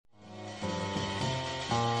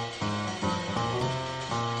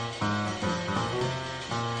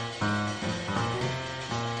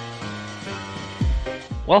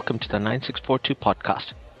welcome to the 9642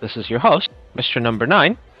 podcast. This is your host, Mr. Number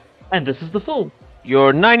 9. And this is The Fool.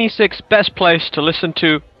 Your 96 best place to listen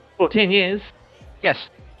to... For 10 years. Yes,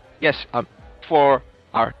 for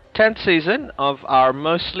our 10th season of our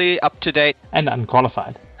mostly up-to-date... And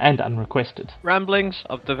unqualified. And unrequested. ramblings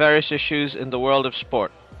of the various issues in the world of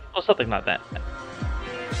sport. Or something like that.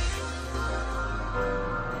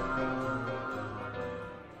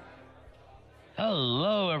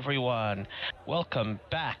 Hello everyone, welcome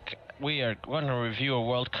back. We are going to review a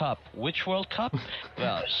World Cup. Which World Cup?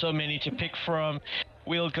 Well, so many to pick from.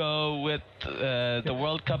 We'll go with the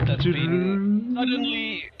World Cup that's been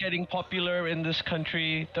suddenly getting popular in this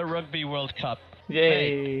country, the Rugby World Cup.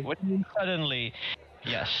 Yay! Hey, what do you mean suddenly?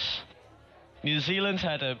 Yes. New Zealand's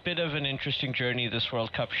had a bit of an interesting journey this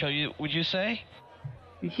World Cup, would you say?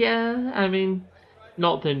 Yeah, I mean,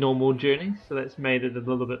 not their normal journey, so that's made it a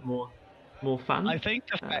little bit more fun. I think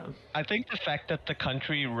the fact that the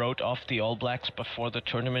country wrote off the All Blacks before the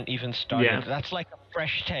tournament even started, that's like a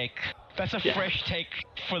fresh take. That's a fresh take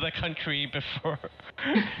for the country before.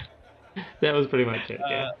 That was pretty much it,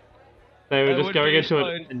 yeah. They were just going into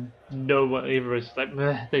it and everyone was just like,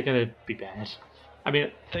 they're going to be bad. I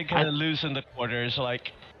mean... They're going to lose in the quarters,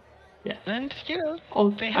 like... Yeah. And,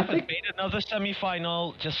 they haven't made another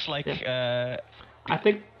semi-final, just like... I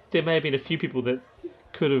think there may have been a few people that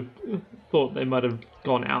could have thought they might have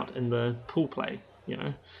gone out in the pool play,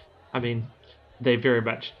 I mean, they very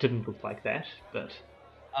much didn't look like that, but...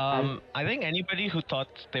 I think anybody who thought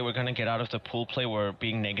they were going to get out of the pool play were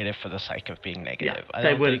being negative for the sake of being negative. Yeah,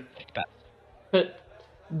 they would. But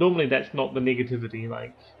normally that's not the negativity,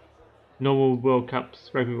 like normal World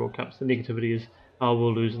Cups, Rugby World Cups, the negativity is,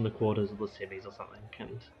 we'll lose in the quarters or the semis or something,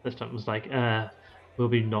 and this time it was like, we'll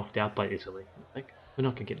be knocked out by Italy. Like, we're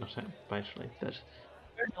not going to get knocked out by Italy, but...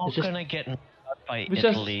 We're not going to get knocked out by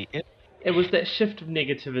Italy. It was that shift of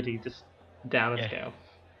negativity just down a scale.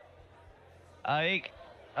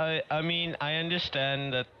 I mean, I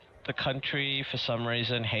understand that the country, for some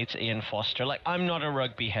reason, hates Ian Foster. Like, I'm not a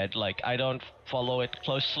rugby head. Like, I don't follow it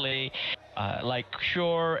closely.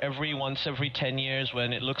 Sure, every 10 years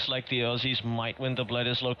when it looks like the Aussies might win the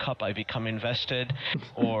Bledisloe Cup, I become invested.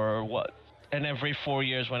 Or what? And every 4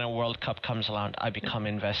 years when a World Cup comes around, I become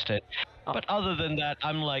invested. But other than that,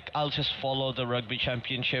 I'm like, I'll just follow the Rugby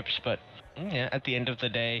Championships. But yeah, at the end of the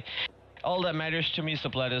day, all that matters to me is the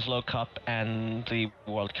Bledisloe Cup and the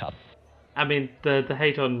World Cup. I mean, the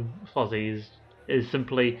hate on Fozzie is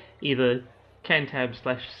simply either Cantab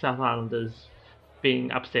 / South Islanders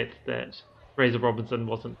being upset that Razor Robinson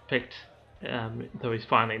wasn't picked, though he's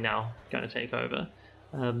finally now going to take over,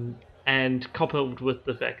 and coupled with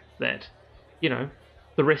the fact that,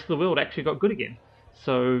 the rest of the world actually got good again.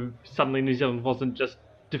 So suddenly New Zealand wasn't just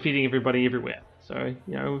defeating everybody everywhere. So,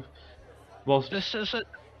 whilst...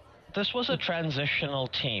 This was a transitional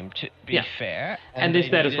team, to be fair. And there's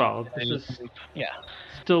that as well. This is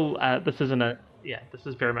still, this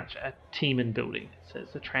is very much a team in building.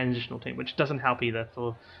 It's a transitional team, which doesn't help either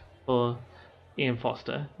for Ian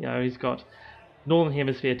Foster. He's got Northern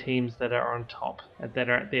Hemisphere teams that are on top, that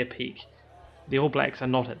are at their peak. The All Blacks are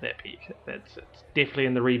not at their peak. It's definitely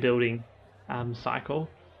in the rebuilding cycle.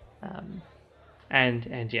 And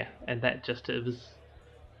that just is...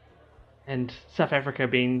 And South Africa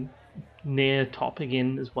being near top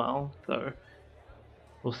again as well, so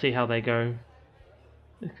we'll see how they go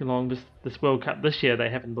along this World Cup. This year they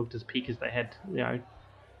haven't looked as peak as they had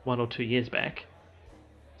 1 or 2 years back,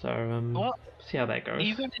 so see how that goes.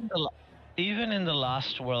 Even in the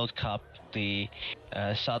last World Cup, the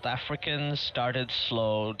South Africans started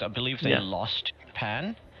slow. I believe they lost to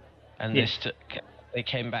Japan, and they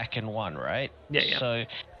came back and won, right? So.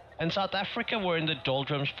 And South Africa were in the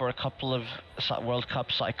doldrums for a couple of World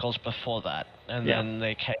Cup cycles before that, and then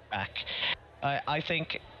they came back. I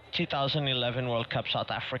think 2011 World Cup,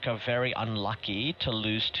 South Africa very unlucky to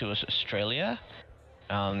lose to Australia,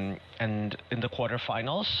 and in the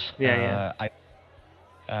quarterfinals.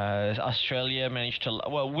 Australia managed to...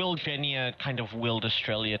 Will Genia kind of willed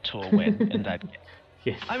Australia to a win in that game.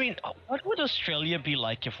 Yes. I mean, what would Australia be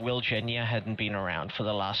like if Will Genia hadn't been around for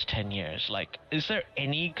the last 10 years? Like, is there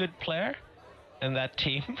any good player in that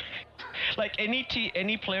team? Like,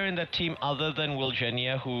 any player in that team other than Will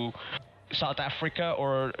Genia who South Africa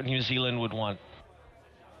or New Zealand would want?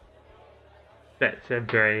 That's a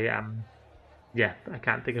very, I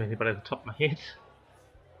can't think of anybody off the top of my head.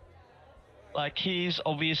 Like, he's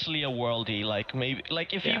obviously a worldie. Like, maybe,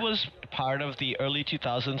 like, if he was part of the early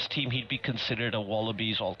 2000s team, he'd be considered a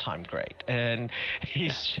Wallabies all-time great. And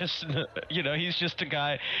he's just, he's just a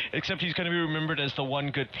guy, except he's going to be remembered as the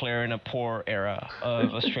one good player in a poor era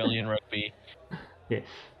of Australian rugby. Yes.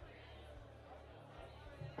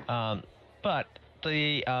 But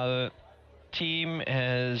the team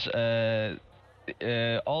has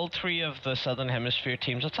all three of the Southern Hemisphere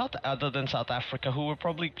teams, other than South Africa, who were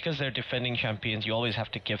probably, because they're defending champions, you always have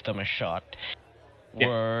to give them a shot,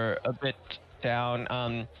 were a bit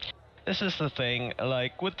down. This is the thing,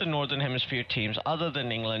 like with the Northern Hemisphere teams, other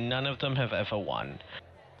than England, none of them have ever won.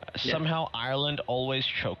 Somehow Ireland always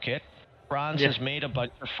choke it. France has made a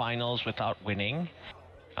bunch of finals without winning.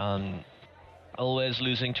 Always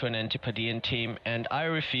losing to an Antipodean team, and I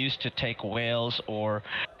refuse to take Wales or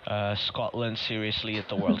Scotland seriously at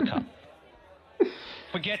the World Cup.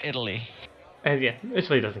 Forget Italy. And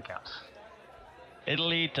Italy doesn't count.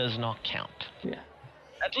 Italy does not count. Yeah.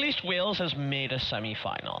 At least Wales has made a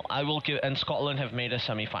semi-final. And Scotland have made a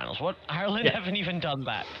semi-finals. What? Ireland haven't even done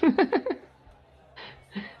that.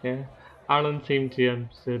 Yeah. Ireland seem to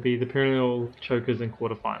be the perennial chokers in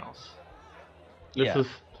quarterfinals. This is.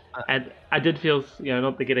 And I did feel,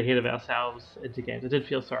 not to get ahead of ourselves into games, I did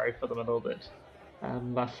feel sorry for them a little bit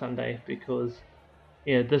last Sunday because,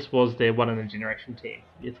 this was their one-in-a-generation team.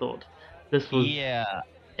 You thought this was,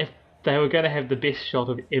 if they were going to have the best shot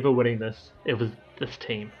of ever winning this, it was this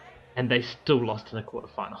team, and they still lost in the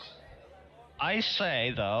quarterfinals. I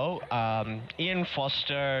say, though, Ian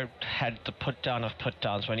Foster had the put-down of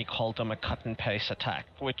put-downs when he called them a cut-and-paste attack,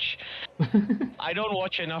 which I don't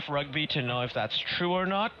watch enough rugby to know if that's true or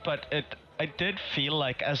not, but I did feel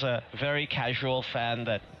like, as a very casual fan,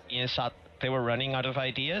 that Ian thought they were running out of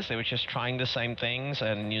ideas. They were just trying the same things,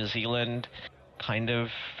 and New Zealand kind of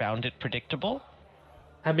found it predictable.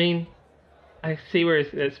 I mean, I see where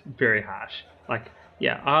it's very harsh. Like,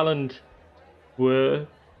 Ireland were...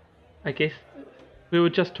 I guess we were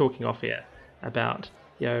just talking off here about,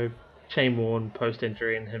 Shane Warne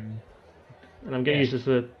post-injury and him, and I'm going to use this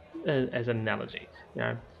as an analogy,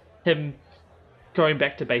 him going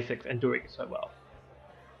back to basics and doing it so well.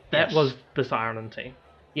 That was this Ireland team.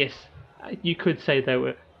 Yes, you could say they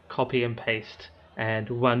were copy and paste and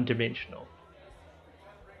one-dimensional,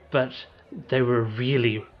 but they were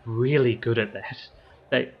really, really good at that.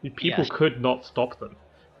 People could not stop them.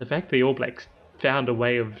 The fact the All Blacks found a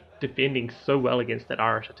way of defending so well against that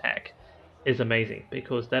Irish attack is amazing,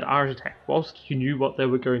 because that Irish attack, whilst you knew what they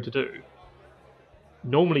were going to do,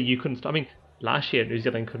 normally you couldn't stop. I mean, last year New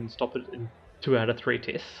Zealand couldn't stop it in 2 out of 3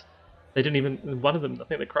 tests. They didn't even, one of them, I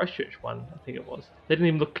think the Christchurch one, they didn't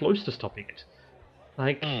even look close to stopping it.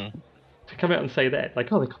 Like, to come out and say that,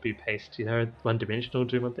 like, oh, they copy paste, one-dimensional,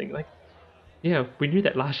 do one thing, like, we knew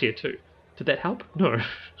that last year too. Did that help? No.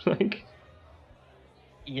 Like,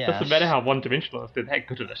 doesn't matter how one-dimensional if they're that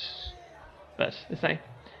good at it. But it's like,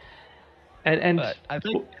 and but I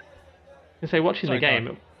think, watching the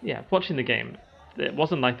game, it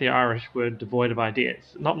wasn't like the Irish were devoid of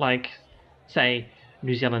ideas. Not like, say,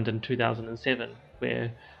 New Zealand in 2007,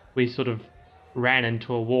 where we sort of ran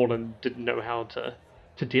into a wall and didn't know how to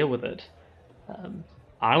deal with it.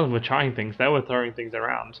 Ireland were trying things; they were throwing things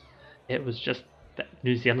around. It was just that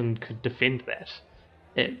New Zealand could defend that.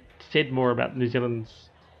 It said more about New Zealand's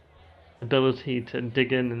ability to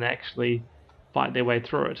dig in and actually fight their way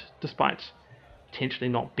through it, despite potentially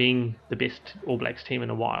not being the best All Blacks team in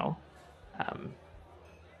a while.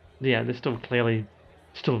 They're still clearly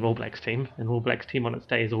an All Blacks team. An All Blacks team on its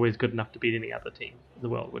day is always good enough to beat any other team in the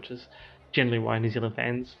world, which is generally why New Zealand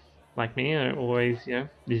fans like me are always, New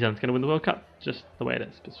Zealand's going to win the World Cup, just the way it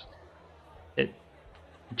is.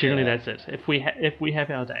 Generally that's it. If we have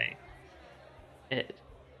our day,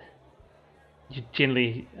 you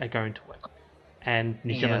generally are going to win. And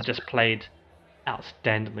New Zealand just played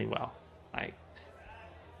outstandingly well.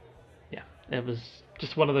 It was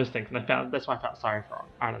just one of those things, and that's why I felt sorry for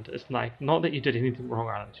Ireland. It's like, not that you did anything wrong,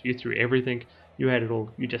 Ireland. You threw everything, you had it all.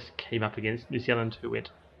 You just came up against New Zealand, who went,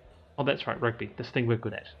 oh, that's right, rugby, this thing we're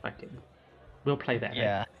good at. We'll play that.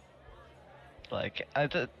 Yeah. Like,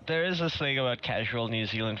 there is this thing about casual New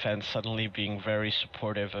Zealand fans suddenly being very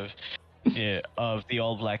supportive of the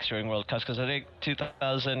All Blacks during World Cups, because I think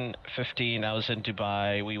 2015 I was in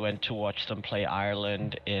Dubai. We went to watch them play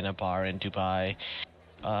Ireland in a bar in Dubai.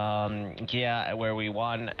 Where we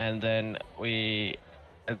won, and then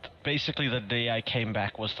basically the day I came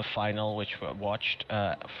back was the final, which we watched,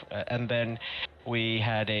 and then we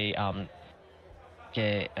had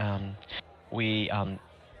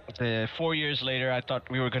the 4 years later, I thought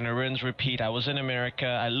we were going to rinse repeat. I was in America.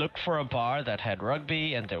 I looked for a bar that had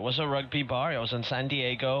rugby, and there was a rugby bar. I was in San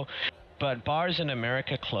Diego, but bars in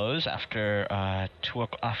America close after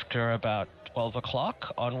about 12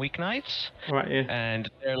 o'clock on weeknights. Right, yeah.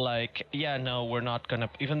 And they're like, no, we're not going to,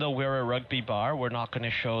 even though we're a rugby bar, we're not going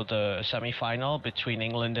to show the semi-final between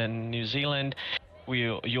England and New Zealand.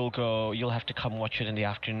 you'll have to come watch it in the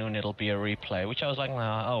afternoon. It'll be a replay, which I was like,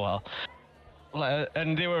 nah, oh well.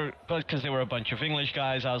 And they were, because they were a bunch of English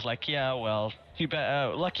guys, I was like, yeah, well,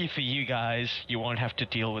 lucky for you guys, you won't have to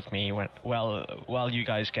deal with me while you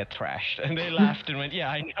guys get thrashed. And they laughed and went, yeah,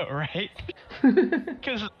 I know, right?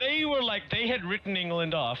 Because they were like, they had written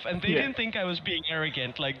England off, and they didn't think I was being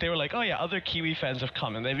arrogant. Like, they were like, oh yeah, other Kiwi fans have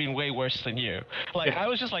come, and they've been way worse than you. Like, I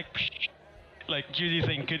was just like, psh. Like, do you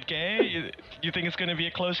think good game? You think it's going to be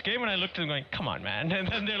a close game? And I looked at them going, come on, man. And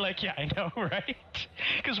then they're like, yeah, I know, right?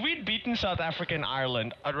 Because we'd beaten South Africa and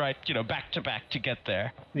Ireland, right, back to back to get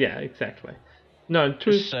there. Yeah, exactly. No,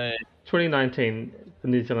 2019, the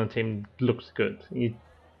New Zealand team looks good.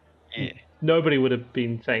 Nobody would have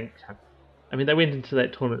been saying... I mean, they went into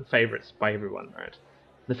that tournament favourites by everyone, right?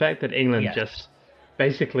 The fact that England just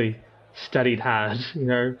basically studied hard,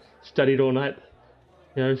 studied all night,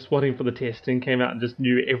 swatting for the test, and came out and just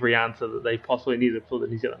knew every answer that they possibly needed for the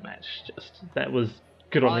New Zealand match. That was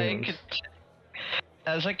good on England.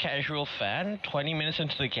 As a casual fan, 20 minutes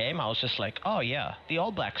into the game, I was just like, oh yeah, the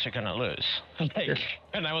All Blacks are gonna lose.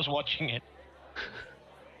 And I was watching it.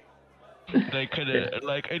 They could have,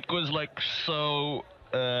 it was so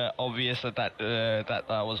obvious that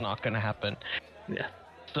was not gonna happen. Yeah.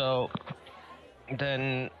 So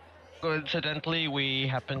then, coincidentally, we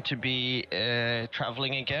happened to be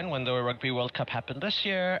traveling again when the Rugby World Cup happened this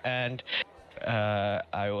year, and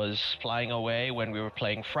I was flying away when we were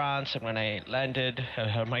playing France, and when I landed,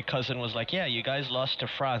 my cousin was like, yeah, you guys lost to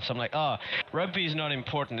France. I'm like, oh, rugby is not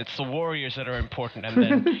important. It's the Warriors that are important. And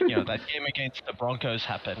then, that game against the Broncos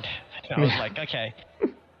happened. And I was like, okay.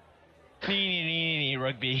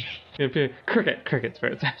 Rugby. Cricket's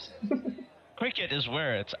where it's at. Cricket is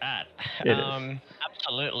where it's at. It is.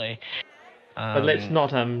 Absolutely. But let's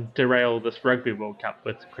not derail this Rugby World Cup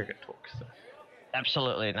with cricket talk. So.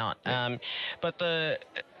 Absolutely not. Yeah. But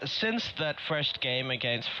since that first game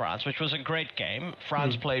against France, which was a great game,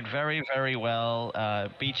 France played very, very well,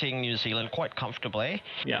 beating New Zealand quite comfortably.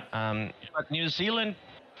 Yeah. But New Zealand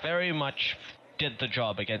very much did the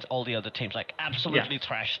job against all the other teams, absolutely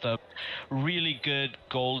thrashed them. Really good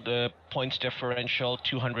goal points differential,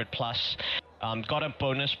 200 plus. Got a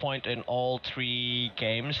bonus point in all 3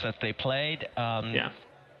 games that they played.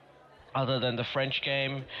 Other than the French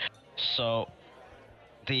game. So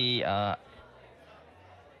the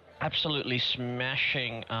absolutely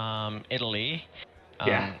smashing Italy.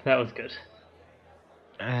 That was good.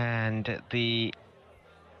 And the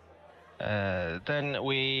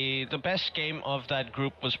best game of that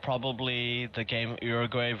group was probably the game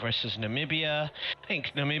Uruguay versus Namibia. I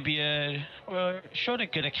think Namibia showed a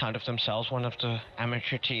good account of themselves, one of the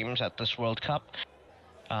amateur teams at this World Cup.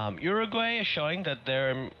 Uruguay is showing that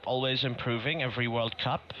they're always improving every World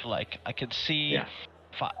Cup. I could see, a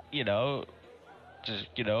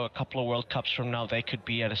couple of World Cups from now, they could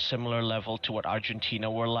be at a similar level to what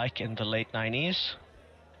Argentina were like in the late 90s.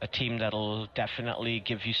 A team that'll definitely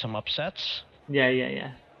give you some upsets.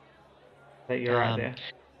 Yeah. But you're right there.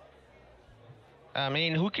 I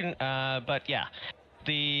mean, who can? But yeah,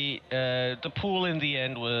 the pool in the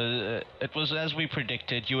end was as we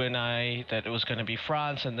predicted, you and I, that it was going to be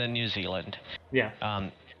France and then New Zealand. Yeah.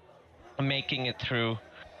 Making it through.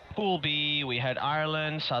 Pool B, we had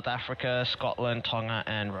Ireland, South Africa, Scotland, Tonga,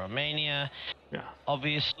 and Romania. Yeah.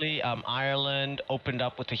 Obviously, Ireland opened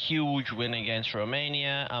up with a huge win against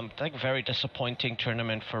Romania. I think very disappointing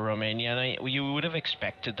tournament for Romania. And you would have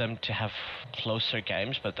expected them to have closer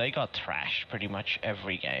games, but they got thrashed pretty much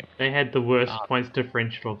every game. They had the worst points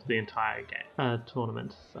differential of the entire game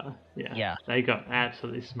tournament. So yeah, they got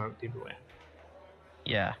absolutely smoked everywhere.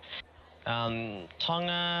 Yeah.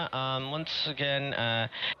 Tonga, once again,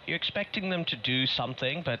 you're expecting them to do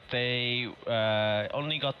something, but they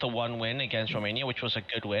only got the 1 win against Romania, which was a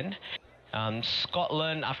good win.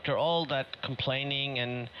 Scotland, after all that complaining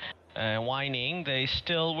and whining, they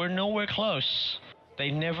still were nowhere close.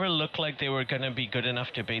 They never looked like they were going to be good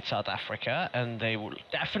enough to beat South Africa, and they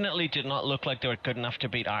definitely did not look like they were good enough to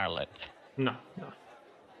beat Ireland. No.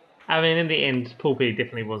 I mean, in the end, Pool B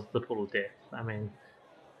definitely was the pool of death. I mean,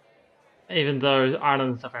 even though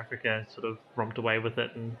Ireland and South Africa sort of romped away with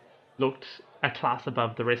it and looked a class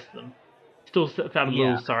above the rest of them, still felt a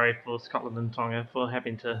little sorry for Scotland and Tonga for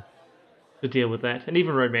having to deal with that, and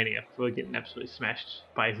even Romania for getting absolutely smashed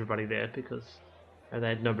by everybody there because they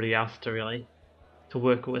had nobody else to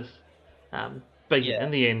work with. But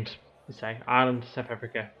in the end, you say Ireland, South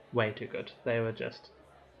Africa, way too good. They were just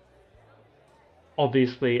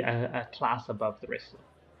obviously a class above the rest of them.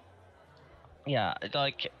 Yeah,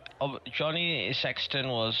 Johnny Sexton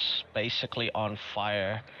was basically on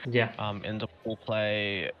fire. Yeah. In the pool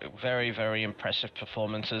play, very very impressive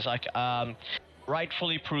performances. Like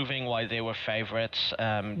rightfully proving why they were favorites.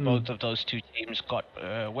 Both of those two teams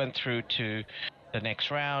went through to the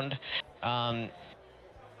next round.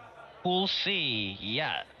 Pool C,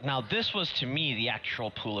 yeah. Now this was to me the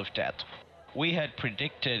actual pool of death. We had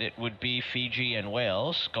predicted it would be Fiji and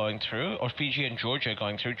Wales going through, or Fiji and Georgia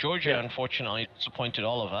going through. Georgia, unfortunately, disappointed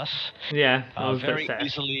all of us. Yeah, that was very sad.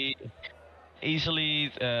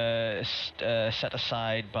 easily set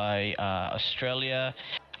aside by Australia.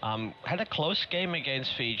 Had a close game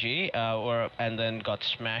against Fiji, and then got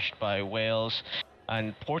smashed by Wales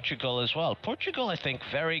and Portugal as well. Portugal, I think,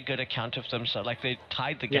 very good account of themselves. Like they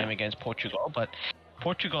tied the game against Portugal, but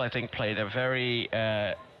Portugal, I think, played a very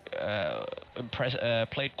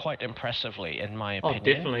played quite impressively, in my opinion. Oh,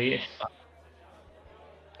 definitely,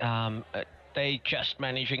 yes. They just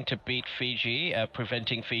managing to beat Fiji,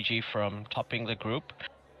 preventing Fiji from topping the group.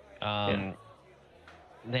 Now,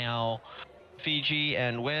 Fiji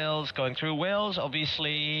and Wales going through. Wales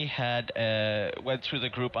obviously had went through the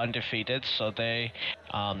group undefeated, so they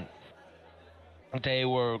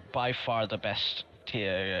were by far the best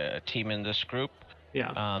team in this group.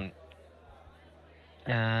 Yeah.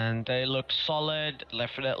 And they look solid.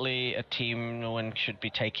 Definitely a team no one should be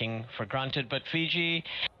taking for granted. But Fiji,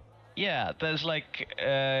 yeah, there's like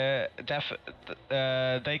they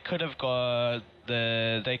could have gotten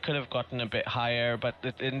a bit higher, but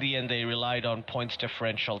in the end they relied on points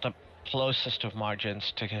differential, the closest of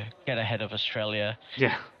margins, to get ahead of Australia.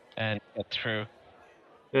 Yeah. And get through.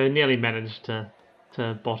 They nearly managed to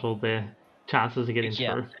bottle their chances of getting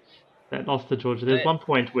through. That lost to Georgia. There's one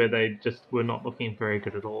point where they just were not looking very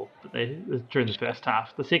good at all, but it was during the first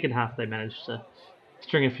half. The second half they managed to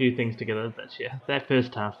string a few things together, but yeah, that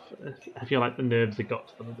first half, I feel like the nerves had got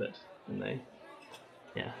to them a bit, and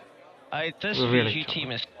this Fiji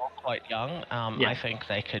team is still quite young. I think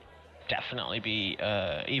they could definitely be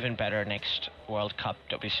even better next World Cup.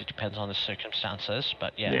 Obviously, it depends on the circumstances,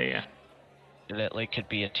 but yeah. They could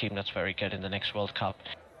be a team that's very good in the next World Cup.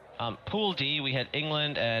 Pool D, we had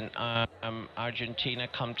England and Argentina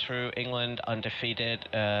come through. England undefeated,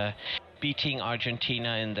 beating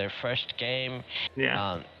Argentina in their first game.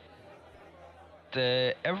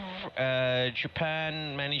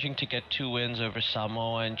 Japan managing to get 2 wins over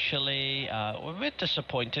Samoa and Chile. We're a bit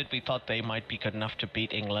disappointed. We thought they might be good enough to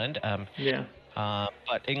beat England.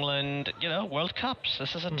 But England, World Cups.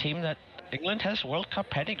 This is a team that England has World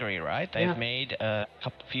Cup pedigree, right? They've made a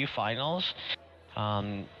few finals.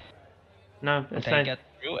 They get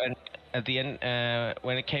through, and at the end,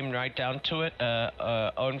 when it came right down to it,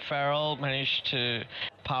 Owen Farrell managed to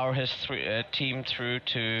power his team through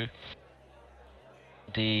to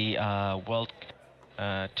the World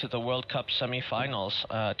Cup semi-finals,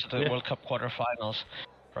 to the World Cup quarterfinals,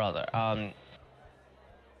 rather.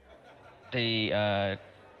 The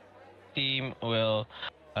team will.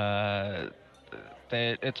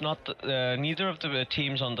 It's not neither of the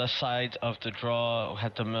teams on the side of the draw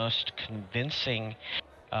had the most convincing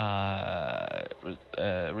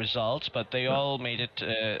results, but they all made it.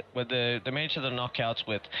 They made it to the knockouts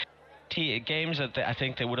with games that I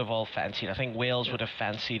think they would have all fancied. I think Wales would have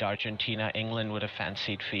fancied Argentina. England would have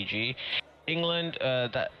fancied Fiji. England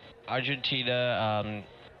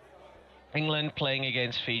England playing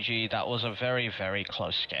against Fiji, that was a very very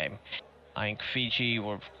close game. I think Fiji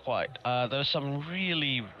were quite. There's some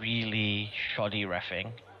really, really shoddy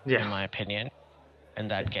reffing, in my opinion, in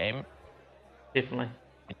that game. Definitely.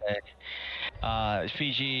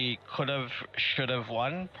 Fiji should have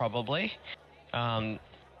won, probably.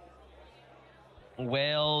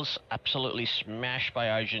 Wales absolutely smashed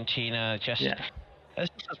by Argentina. That's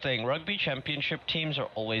the thing. Rugby championship teams are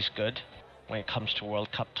always good when it comes to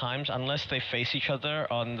World Cup times. Unless they face each other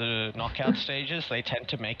on the knockout stages, they tend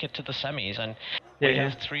to make it to the semis. And we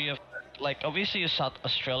have 3 of, obviously South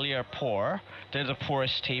Australia are poor. They're the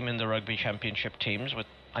poorest team in the Rugby championship teams.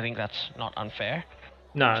 I think that's not unfair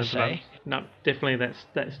to say. No, definitely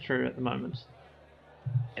that's true at the moment.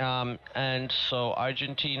 And so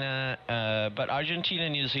Argentina, but Argentina,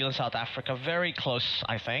 New Zealand, South Africa, very close,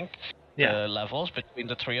 I think. Levels between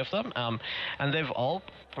the 3 of them, and they've all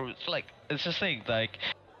it's this thing,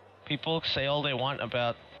 people say all they want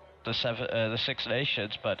about the 6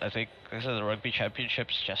 nations, but I think the Rugby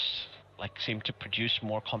Championships just seem to produce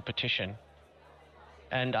more competition.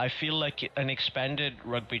 And I feel like an expanded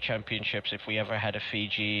Rugby Championships, if we ever had a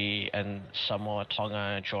Fiji and Samoa,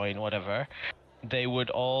 Tonga join, whatever,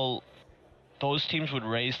 those teams would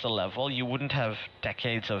raise the level. You wouldn't have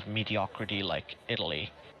decades of mediocrity like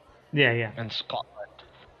Italy. And Scotland.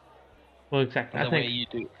 Well, exactly. the I way think, you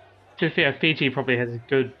do. to be fair, Fiji probably has a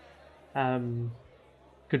good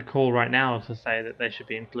call right now to say that they should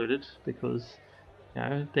be included because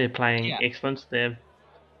they're playing Yeah. excellent.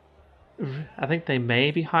 I think they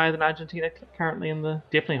may be higher than Argentina currently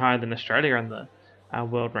definitely higher than Australia in the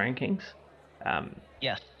world rankings.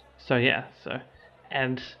 Yes. So yeah,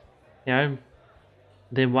 and you know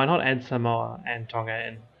then why not add Samoa and Tonga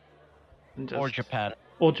in and Or just Japan.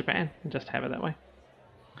 or Japan and just have it that way.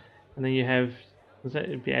 And then you have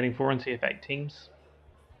it'd be adding 4 and see if 8 teams.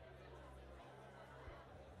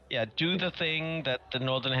 Yeah, do the thing that the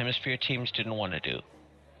Northern Hemisphere teams didn't want to do.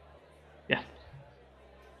 Yeah.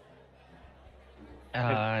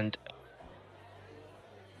 And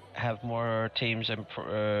have more teams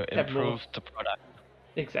improve the product.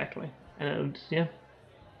 Exactly. And it would,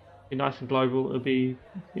 be nice and global. It would be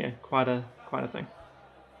quite a thing.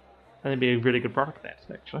 And it'd be a really good product that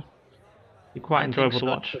actually. Be quite I think enjoyable to so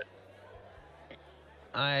watch. too.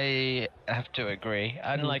 I have to agree,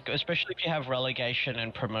 and like especially if you have relegation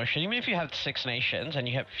and promotion, even if you have Six Nations and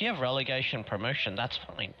if you have relegation and promotion, that's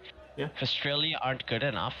fine. Yeah. If Australia aren't good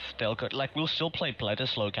enough, they'll go like we'll still play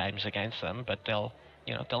Bledisloe games against them, but they'll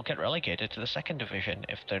get relegated to the second division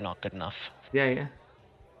if they're not good enough. Yeah.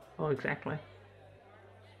 Oh, exactly.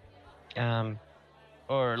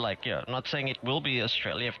 Or like I'm not saying it will be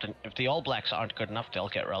Australia if the All Blacks aren't good enough, they'll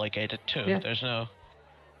get relegated too. Yeah. There's no.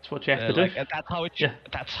 That's what you have to do. That's how it.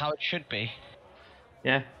 That's how it should be.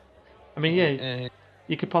 Yeah. I mean,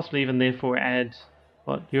 you could possibly even therefore add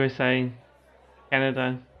USA,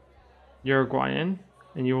 Canada, Uruguay in,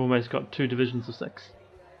 and you almost got 2 divisions of 6.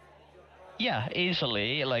 Yeah,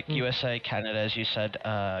 easily. Like USA, Canada, as you said,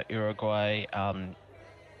 Uruguay,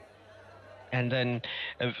 and then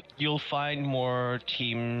you'll find more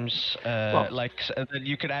teams. Then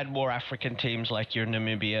you could add more African teams, like your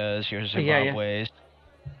Namibias, your Zimbabwe's.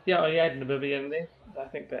 Yeah, I add Namibia in there. I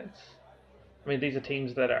think that's. I mean, these are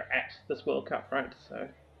teams that are at this World Cup, right? So.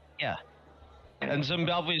 Yeah. And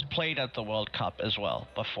Zimbabwe's played at the World Cup as well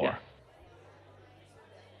before.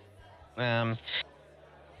 Yeah.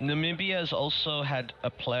 Namibia has also had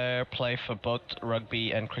a player play for both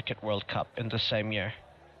Rugby and Cricket World Cup in the same year.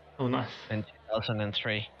 Oh, nice. In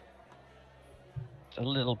 2003. It's a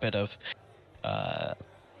little bit of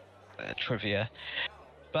trivia.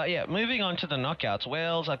 But yeah, moving on to the knockouts.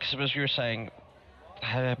 Wales, I suppose you were saying,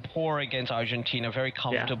 poor against Argentina, very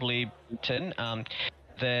comfortably beaten.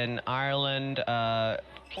 Then Ireland, I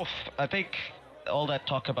think all that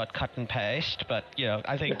talk about cut and paste, but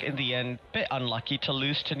I think in the end, a bit unlucky to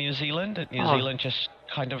lose to New Zealand. New Zealand just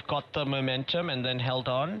kind of got the momentum and then held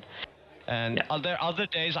on. And other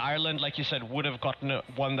days, Ireland, like you said, would have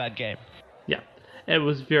won that game. Yeah, it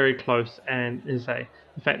was very close, and the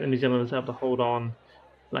fact that New Zealand was able to hold on,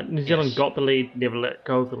 like New Zealand got the lead, never let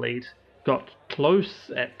go of the lead, got close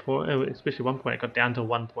at point, especially one point it got down to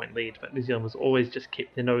 1 point lead, but New Zealand was always just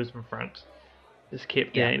kept their nose in front, just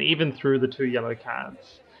kept there, and even through the 2 yellow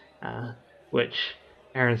cards, which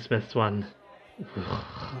Aaron Smith's one,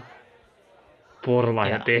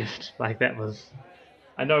 borderline at best. Like that was,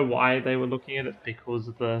 I know why they were looking at it because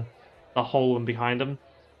of the hole in behind him,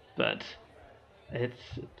 but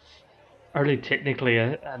it's only technically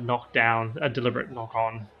a knockdown, a deliberate knock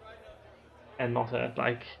on, and not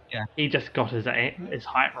he just got his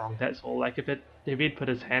height wrong. That's all. Like if he'd put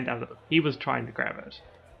his hand out, he was trying to grab it.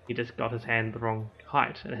 He just got his hand the wrong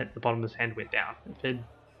height and hit the bottom of his hand, went down. If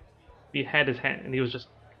he had his hand and he was just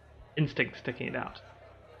instinct sticking it out.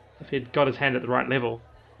 If he'd got his hand at the right level,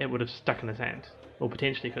 it would have stuck in his hand, or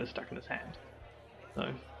potentially could have stuck in his hand.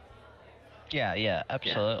 So. Yeah,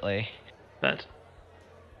 absolutely. Yeah. But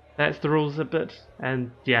that's the rules a bit,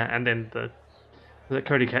 and then the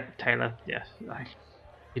Cody Taylor,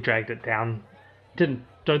 he dragged it down. Don't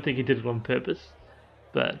think he did it on purpose,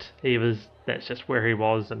 but that's just where he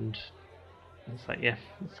was, and it's like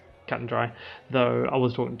it's cut and dry. Though I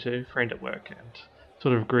was talking to a friend at work and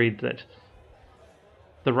sort of agreed that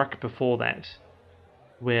the ruck before that,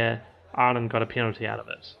 where Ireland got a penalty out of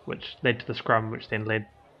it, which led to the scrum, which then led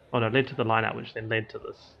to the line out, which then led to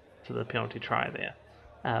the penalty try there.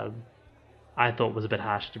 I thought was a bit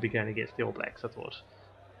harsh to be going against the All Blacks. I thought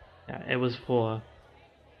it was for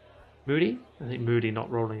Moody. I think Moody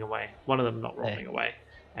not rolling away. One of them not rolling away,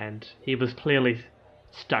 and he was clearly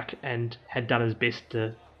stuck and had done his best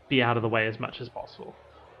to be out of the way as much as possible.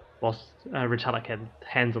 Whilst Retallick had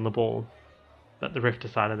hands on the ball, but the ref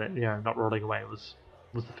decided that not rolling away was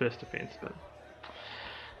the first offence. But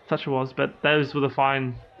such it was. But those were the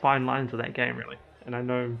fine lines of that game, really. And I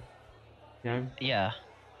know,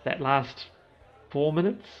 that last 4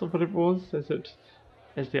 minutes or whatever it was,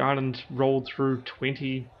 as the Ireland rolled through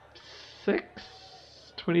 20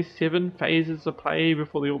 27 phases of play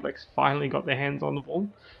before the All Blacks finally got their hands on the ball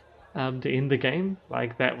to end the game.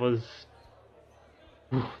 Like that was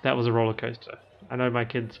a roller coaster. I know my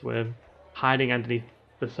kids were hiding underneath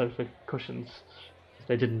the sofa cushions.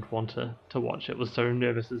 They didn't want to watch. It was so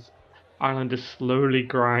nervous as Ireland just slowly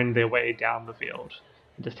grind their way down the field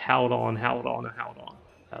and just held on.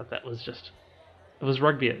 That was just, it was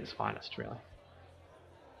rugby at its finest, really.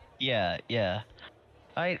 Yeah.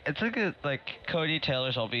 I think like Cody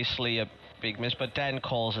Taylor's obviously a big miss, but Dan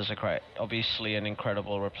Coles is obviously an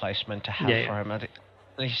incredible replacement to have for him. I think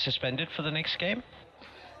he's suspended for the next game.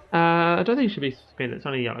 I don't think he should be suspended. It's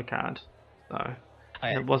only a yellow card, so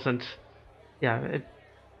it wasn't. Yeah, it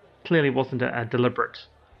clearly wasn't a deliberate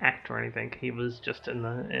act or anything. He was just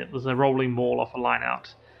it was a rolling maul off a line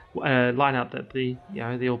out that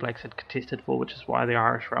the All Blacks had contested for, which is why the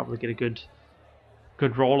Irish were able to get a good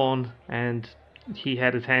roll on, and he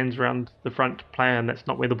had his hands around the front player, and that's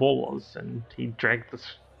not where the ball was, and he dragged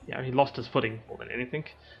this. He lost his footing more than anything,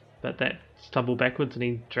 but that stumbled backwards and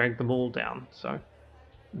he dragged the ball down. So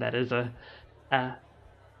that is an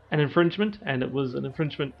infringement, and it was an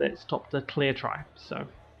infringement that stopped a clear try. So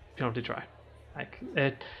penalty try.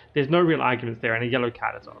 There's no real arguments there, and a yellow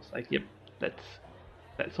card as well. It's like, yep,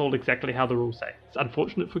 that's all exactly how the rules say. It's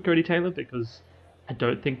unfortunate for Cody Taylor because I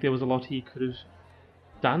don't think there was a lot he could have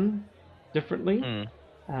done differently,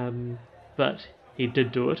 but he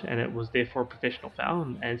did do it, and it was therefore a professional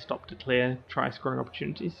foul and stopped a clear try scoring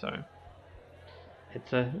opportunity. So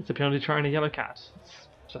it's a penalty try and a yellow card. It's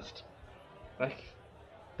just like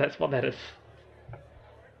that's what that is.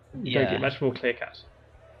 You don't get much more clear cut.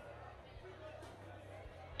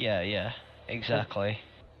 Yeah, exactly.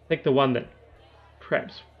 I think the one that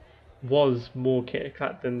perhaps was more clear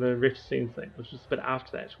cut than the ref scene thing, which was a bit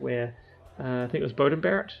after that, where I think it was Bowden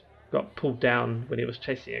Barrett got pulled down when he was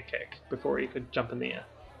chasing a kick before he could jump in the air.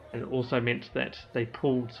 And it also meant that they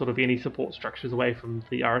pulled sort of any support structures away from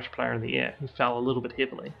the Irish player in the air, who fell a little bit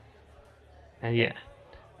heavily. And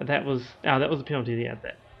that was a penalty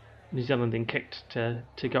that New Zealand then kicked to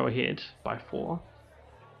go ahead by 4.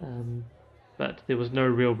 But there was no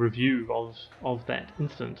real review of that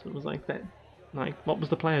incident. It was like that. Like, what was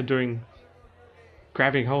the player doing,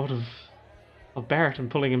 grabbing hold of Barrett and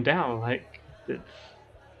pulling him down? Like,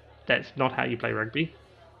 that's not how you play rugby.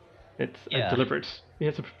 It's a deliberate.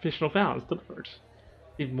 It's a professional foul. It's deliberate,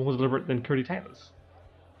 even more deliberate than Cody Taylor's.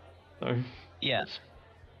 So yes,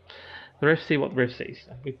 the refs see what the refs see.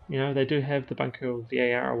 They do have the bunker or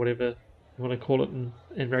VAR or whatever you want to call it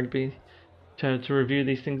in rugby to review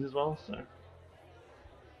these things as well. So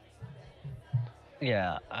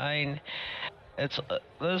yeah,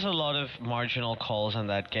 there's a lot of marginal calls in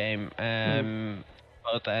that game.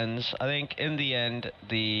 Both ends. I think in the end,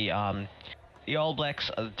 the All Blacks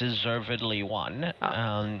deservedly won.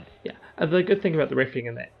 The good thing about the refereeing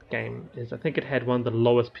in that game is I think it had one of the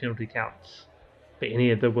lowest penalty counts for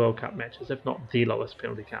any of the World Cup matches, if not the lowest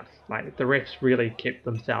penalty count. Like, the refs really kept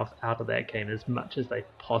themselves out of that game as much as they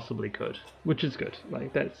possibly could, which is good.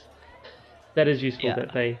 Like, that is useful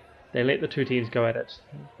that they let the two teams go at it.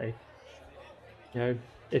 They,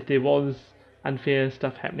 if there was unfair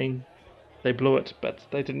stuff happening, they blew it, but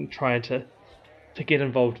they didn't try to get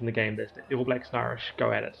involved in the game. The All Blacks and Irish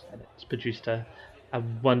go at it, and it's produced a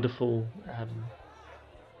wonderful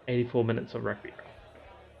 84 minutes of rugby.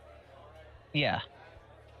 Yeah,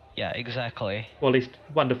 exactly. Well, at least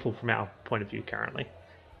wonderful from our point of view currently.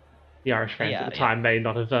 The Irish fans at the time may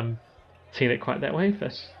not have seen it quite that way,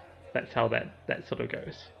 but that's how that sort of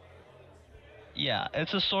goes. Yeah,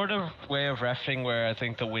 it's a sort of way of reffing where I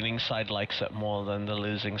think the winning side likes it more than the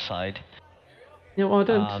losing side. I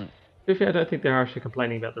don't think the Irish are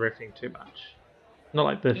complaining about the refereeing too much. Not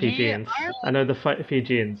like the Fijians. I know the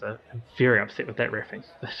Fijians are very upset with that refereeing,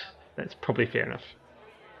 but that's probably fair enough.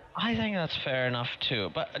 I think that's fair enough too.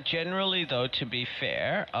 But generally, though, to be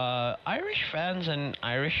fair, Irish fans and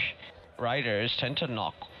Irish writers tend to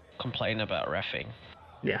not complain about reffing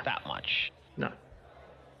that much. No.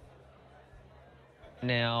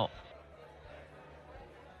 Now,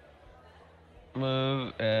 we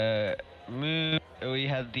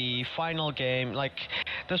had the final game. Like,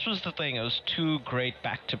 this was the thing. It was 2 great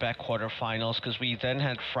back-to-back quarterfinals because we then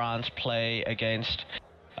had France play against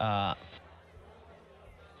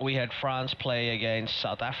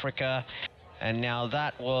South Africa, and now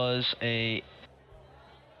that was a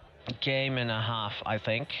game and a half, I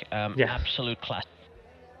think. Absolute class.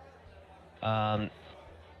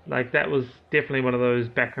 Like, that was definitely one of those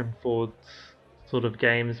back and forwards sort of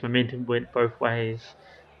games. Momentum went both ways.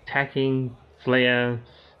 Attacking, flair,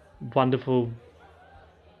 wonderful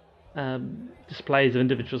displays of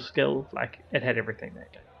individual skill. Like, it had everything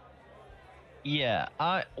that game. Yeah.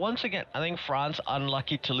 Once again, I think France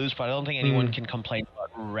unlucky to lose, but I don't think anyone can complain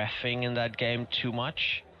about reffing in that game too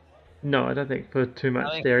much. No, I don't think for too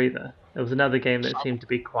much there either. It was another game that seemed to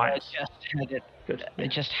be quite just had it. good. Yeah.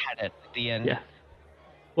 It just had it at the end. Yeah.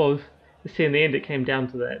 Well, see, in the end, it came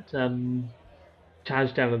down to that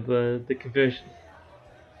charge down of the conversion.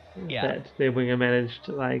 Yeah. That their winger managed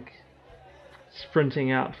to, like,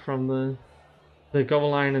 sprinting out from the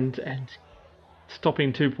goal line and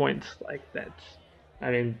stopping 2 points. Like, that's,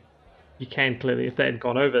 I mean, you can clearly, if they had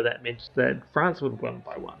gone over, that meant that France would have won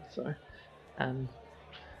by 1.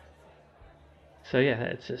 So yeah,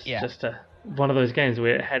 it's just one of those games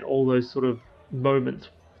where it had all those sort of moments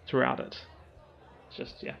throughout it. It's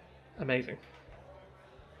just, amazing.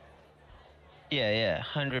 Yeah,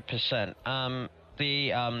 100%.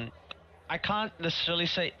 I can't necessarily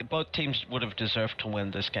say both teams would have deserved to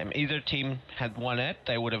win this game. Either team had won it,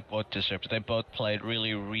 they would have both deserved it. They both played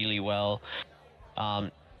really, really well.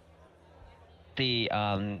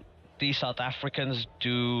 The South Africans do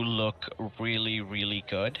look really, really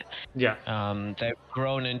good. Yeah. They've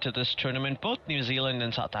grown into this tournament. Both New Zealand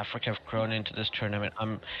and South Africa have grown into this tournament.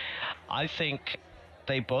 I think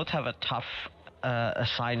they both have a tough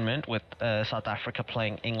assignment with South Africa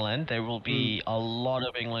playing England. There will be a lot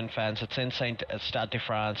of England fans. It's in Stade de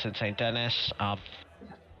France in Saint Denis,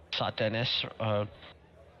 Saint Denis,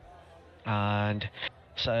 and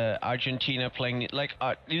so Argentina playing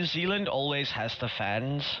New Zealand always has the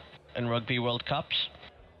fans in Rugby World Cups.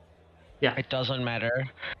 Yeah, it doesn't matter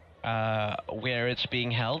where it's being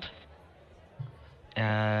held.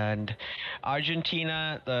 And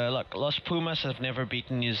Argentina, Los Pumas have never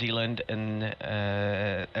beaten New Zealand in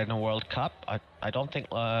a World Cup. I don't think,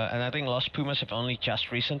 and I think Los Pumas have only just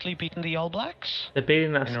recently beaten the All Blacks. They've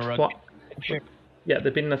beaten us twice. Yeah,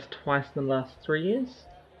 they've beaten us twice in the last 3 years.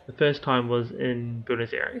 The first time was in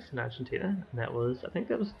Buenos Aires in Argentina, and I think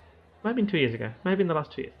that was might have been 2 years ago, maybe in the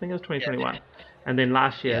last 2 years. I think it was 2021, and then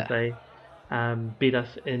last year they beat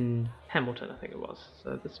us in Hamilton, I think it was.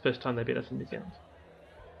 So this is the first time they beat us in New Zealand.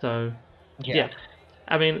 So,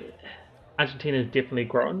 I mean, Argentina's definitely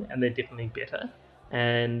grown, and they're definitely better,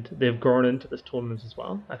 and they've grown into this tournament as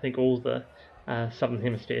well. I think all the Southern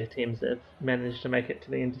Hemisphere teams that have managed to make it to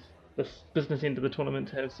the end, this business end of the tournament,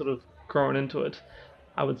 have sort of grown into it.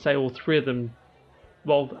 I would say all three of them.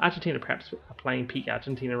 Well, Argentina perhaps are playing peak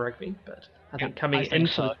Argentina rugby, but I think coming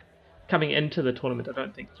into the tournament, I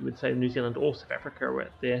don't think you would say New Zealand or South Africa are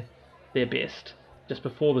at their best just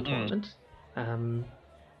before the tournament.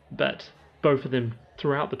 But both of them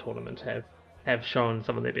throughout the tournament have shown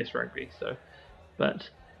some of their best rugby. So, but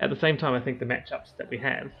at the same time, I think the matchups that we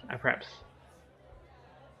have are perhaps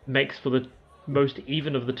makes for the most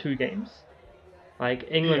even of the two games. Like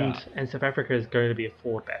England and South Africa is going to be a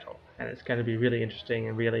forward battle, and it's going to be really interesting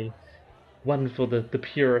and really one for the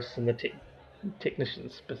purists and the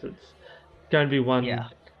technicians, because it's going to be one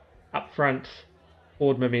up front,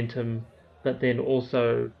 forward momentum, but then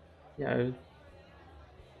also,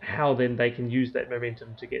 how then they can use that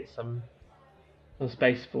momentum to get some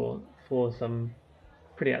space for some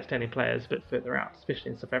pretty outstanding players a bit further out,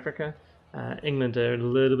 especially in South Africa. England are a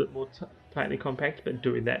little bit more tightly compact, but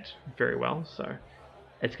doing that very well. So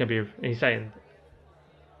it's going to be, and he's saying,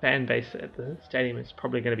 fan base at the stadium is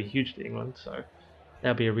probably going to be huge to England. So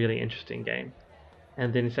that'll be a really interesting game.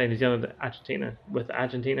 And then he's saying New Zealand, Argentina. With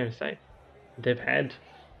Argentina, say they've had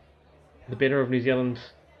the better of New Zealand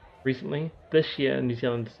recently. This year, New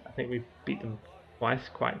Zealand, I think we beat them twice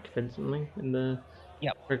quite convincingly in the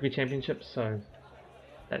Rugby Championship. So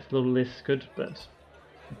that's a little less good, but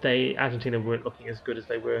Argentina weren't looking as good as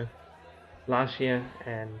they were last year,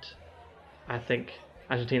 and I think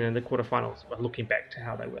Argentina in the quarterfinals were looking back to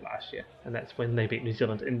how they were last year, and that's when they beat New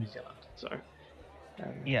Zealand in New Zealand. So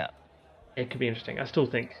it could be interesting. I still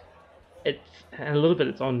think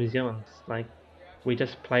it's on New Zealand. Like, we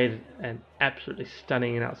just played an absolutely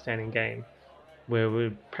stunning and outstanding game where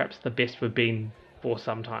we're perhaps the best we've been for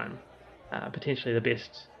some time, potentially the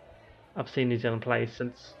best I've seen New Zealand play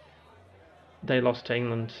since they lost to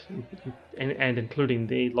England, and including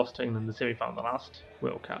the loss to England in the semi-final of the last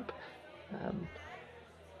World Cup.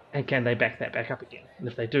 And can they back that back up again? And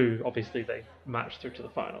if they do, obviously they march through to the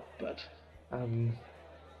final. But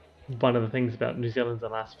one of the things about New Zealand in the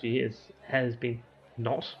last few years has been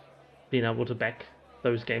not being able to back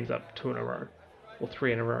those games up 2 in a row or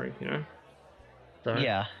 3 in a row, So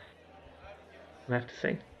we'll have to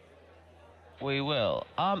see. We will.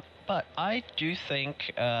 But I do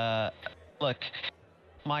think, look,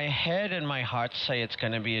 my head and my heart say it's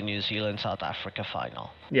going to be a New Zealand-South Africa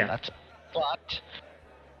final. Yeah. But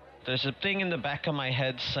there's a thing in the back of my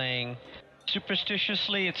head saying,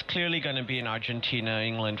 superstitiously, it's clearly going to be an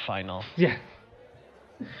Argentina-England final. Yeah,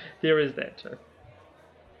 there is that too.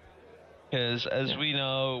 Because as we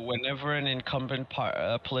know, whenever an incumbent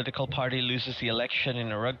political party loses the election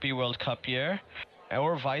in a Rugby World Cup year,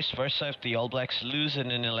 or vice versa, if the All Blacks lose in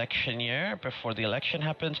an election year before the election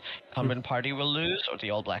happens, incumbent party will lose or the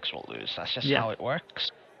All Blacks will lose. That's just how it works.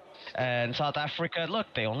 And South Africa, look,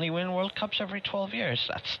 they only win World Cups every 12 years.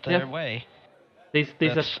 That's their way. These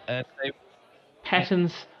are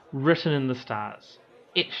patterns written in the stars,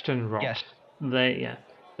 etched in rock. Yes.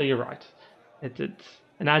 So you're right. It's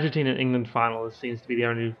an Argentina-England final seems to be the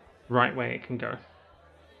only right way it can go.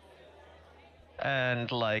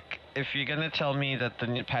 And like, if you're gonna tell me that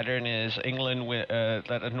the pattern is England,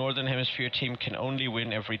 that a Northern Hemisphere team can only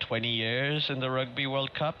win every 20 years in the Rugby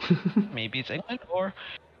World Cup, maybe it's England, or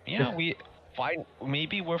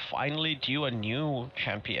maybe we're finally due a new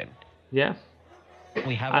champion. Yeah.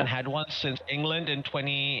 We haven't had one since England in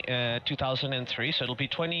 2003, so it'll be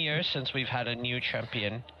 20 years since we've had a new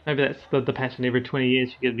champion. Maybe that's the pattern. Every 20 years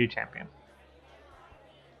you get a new champion.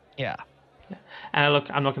 Yeah. And look,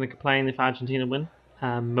 I'm not going to complain if Argentina win,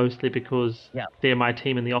 mostly because they're my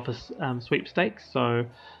team in the office sweepstakes, so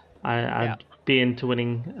I'd be into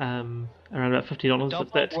winning around about $50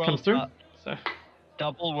 if that comes through. So.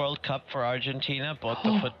 Double World Cup for Argentina, both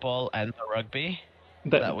the football and the rugby.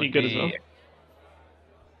 That would be good as well.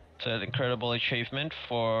 It's an incredible achievement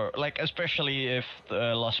for, like, especially if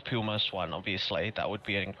the Los Pumas won, obviously. That would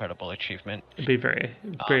be an incredible achievement. It'd be very,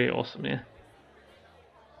 very awesome, yeah.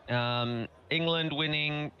 England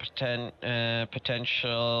winning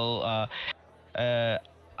potential.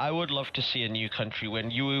 I would love to see a new country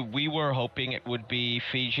win. We were hoping it would be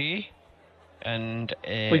Fiji, and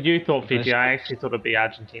well, you thought Fiji. I actually thought it'd be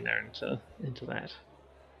Argentina into that,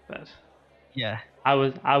 but yeah, I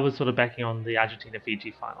was sort of backing on the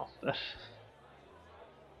Argentina-Fiji final. But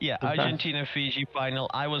yeah, Argentina-Fiji final.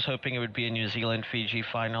 I was hoping it would be a New Zealand-Fiji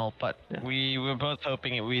final, but we were both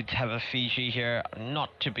hoping we'd have a Fiji here. Not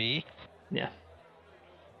to be. Yeah.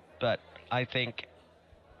 But I think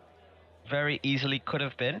very easily could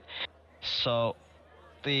have been. So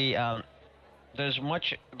there's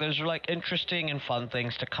like interesting and fun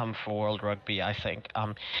things to come for World Rugby, I think.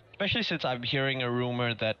 Especially since I'm hearing a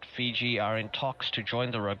rumor that Fiji are in talks to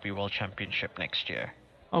join the Rugby World Championship next year.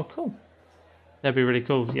 Oh, cool. That'd be really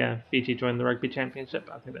cool. Yeah, Fiji join the Rugby Championship.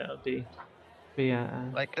 I think that would be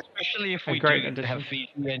like, especially if we do have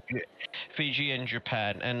Fiji and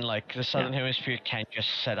Japan, and like the Southern Hemisphere can't just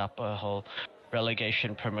set up a whole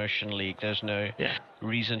relegation promotion league. There's no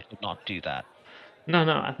reason to not do that. No,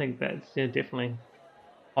 I think that's definitely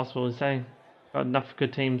possible to say. Got enough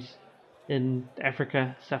good teams in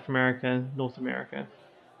Africa, South America, North America.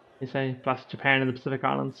 You say, plus Japan and the Pacific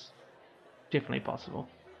Islands. Definitely possible.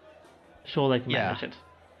 Sure, they can manage it.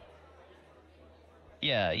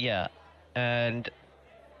 Yeah. And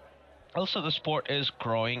also the sport is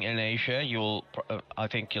growing in Asia. I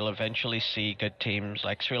think you'll eventually see good teams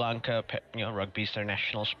like Sri Lanka. Rugby's their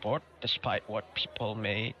national sport, despite what people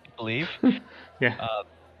may believe.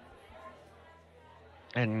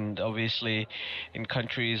 And obviously, in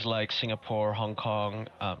countries like Singapore, Hong Kong,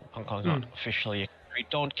 Hong Kong's not officially a country.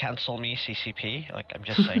 Don't cancel me, CCP. Like, I'm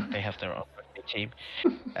just saying, they have their own rugby team,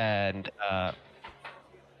 and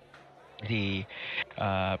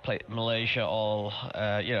Malaysia.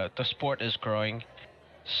 The sport is growing,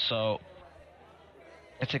 so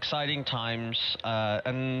it's exciting times.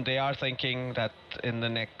 And they are thinking that in the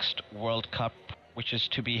next World Cup, which is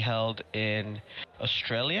to be held in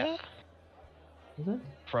Australia. Is it?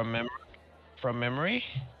 From memory,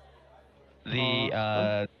 they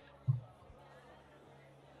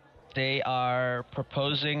are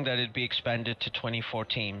proposing that it be expanded to 24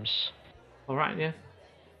 teams. All right, yeah.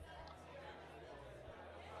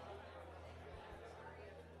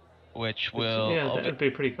 Which will that'd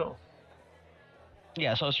be pretty cool.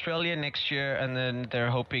 Yeah, so Australia next year, and then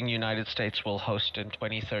they're hoping United States will host in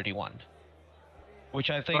 2031, which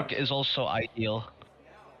I think is also ideal.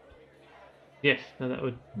 Yes, no, that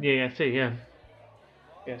would. Yeah, Australia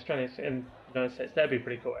and the United States. That'd be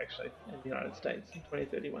pretty cool, actually. In the United States in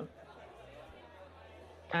 2031.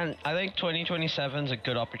 And I think 2027 is a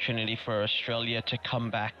good opportunity for Australia to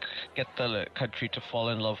come back, get the country to fall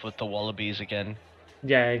in love with the Wallabies again.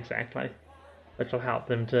 Yeah, exactly. Which will help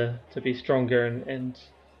them to be stronger and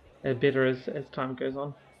better as time goes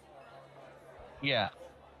on. Yeah.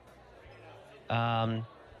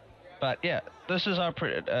 But yeah, this is our.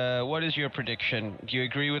 What is your prediction? Do you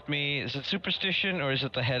agree with me? Is it superstition or is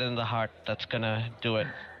it the head and the heart that's gonna do it?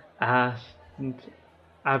 I'm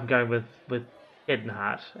going with head and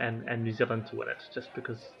heart and New Zealand to win it, just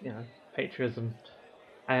because, patriotism.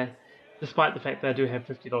 Despite the fact that I do have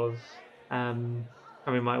 $50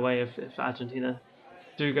 coming my way if Argentina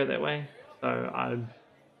do go that way, so I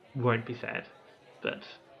won't be sad. But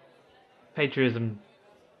patriotism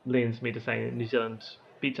leans me to say New Zealand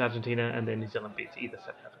beats Argentina, and then New Zealand beats either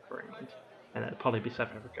South Africa or England, and it'll probably be South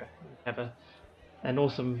Africa. Have an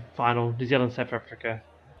awesome final: New Zealand, South Africa,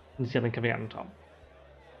 New Zealand coming out on top.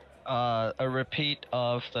 A repeat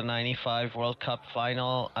of the '95 World Cup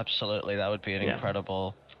final, absolutely, that would be an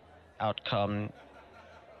incredible outcome.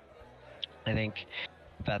 I think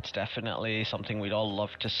that's definitely something we'd all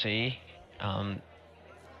love to see.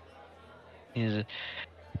 It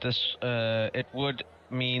would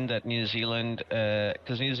mean that New Zealand,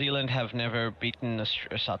 because New Zealand have never beaten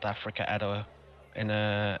South Africa in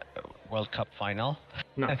a World Cup final.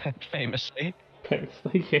 No. Famously.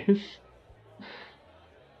 Famously, yes.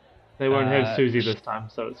 They won't have Susie this time,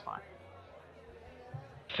 so it's fine.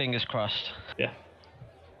 Fingers crossed. Yeah.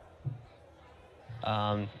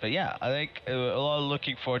 But yeah, I think we're all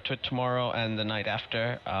looking forward to it tomorrow and the night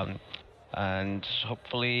after. And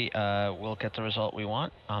hopefully we'll get the result we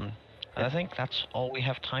want. I think that's all we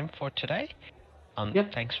have time for today.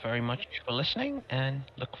 Thanks very much for listening, and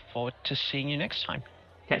look forward to seeing you next time.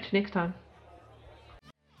 Catch you next time.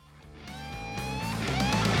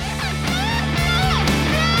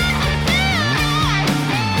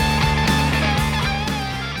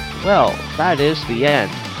 Well, that is the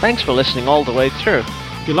end. Thanks for listening all the way through.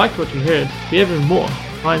 If you liked what you heard, we have even more.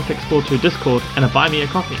 Find 642 Discord and a Buy Me a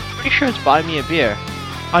Coffee. Pretty sure it's Buy Me a Beer.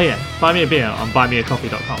 Oh yeah, buy me a beer on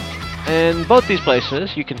buymeacoffee.com. In both these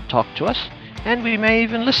places, you can talk to us, and we may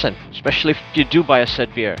even listen, especially if you do buy a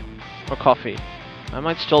said beer or coffee. I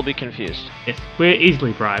might still be confused. Yes, we're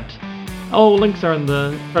easily bribed. All links are in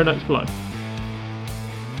the show notes below.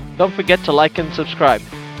 Don't forget to like and subscribe.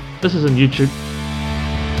 This is on YouTube.